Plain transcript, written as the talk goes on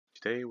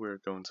Today we're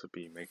going to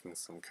be making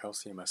some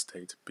calcium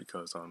acetate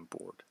because I'm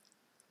bored.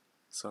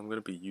 So I'm going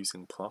to be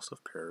using plaster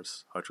of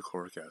Paris,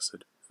 hydrochloric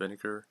acid,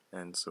 vinegar,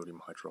 and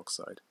sodium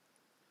hydroxide.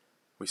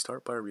 We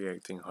start by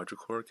reacting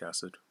hydrochloric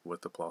acid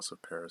with the plaster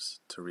of Paris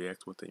to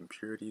react with the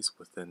impurities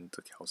within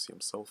the calcium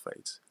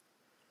sulfate.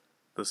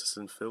 This is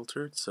then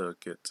filtered to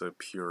get the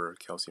pure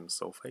calcium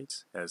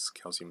sulfate, as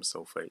calcium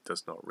sulfate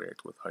does not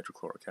react with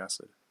hydrochloric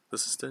acid.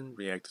 This is then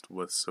reacted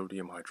with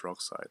sodium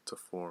hydroxide to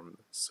form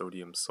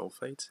sodium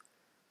sulfate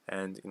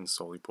and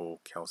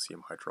insoluble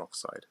calcium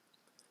hydroxide.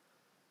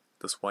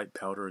 This white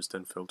powder is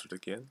then filtered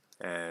again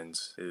and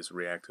is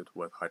reacted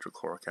with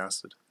hydrochloric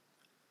acid.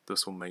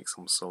 This will make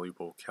some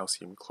soluble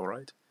calcium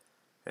chloride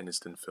and is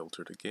then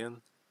filtered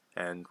again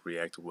and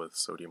reacted with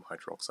sodium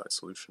hydroxide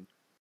solution.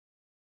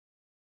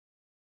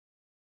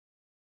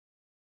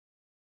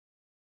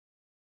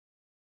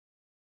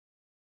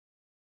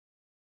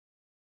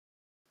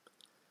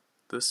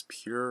 This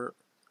pure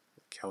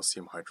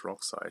calcium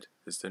hydroxide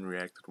is then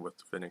reacted with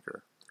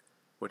vinegar,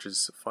 which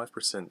is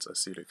 5%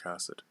 acetic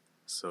acid,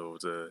 so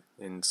the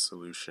end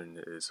solution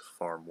is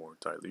far more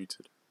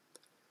diluted.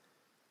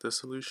 The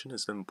solution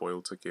is then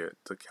boiled to get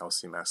the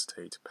calcium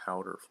acetate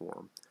powder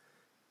form.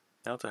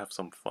 Now to have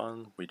some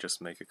fun, we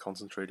just make a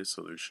concentrated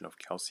solution of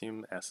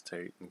calcium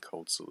acetate in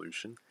cold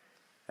solution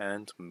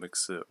and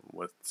mix it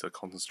with the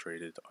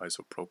concentrated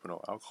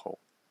isopropyl alcohol.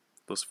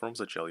 This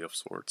forms a jelly of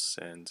sorts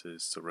and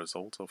is the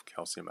result of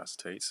calcium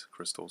acetate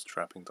crystals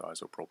trapping the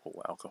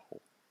isopropyl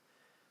alcohol.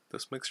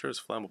 This mixture is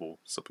flammable,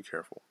 so be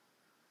careful.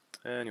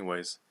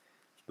 Anyways,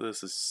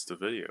 this is the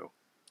video.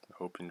 I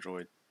hope you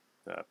enjoyed.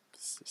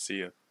 See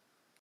ya.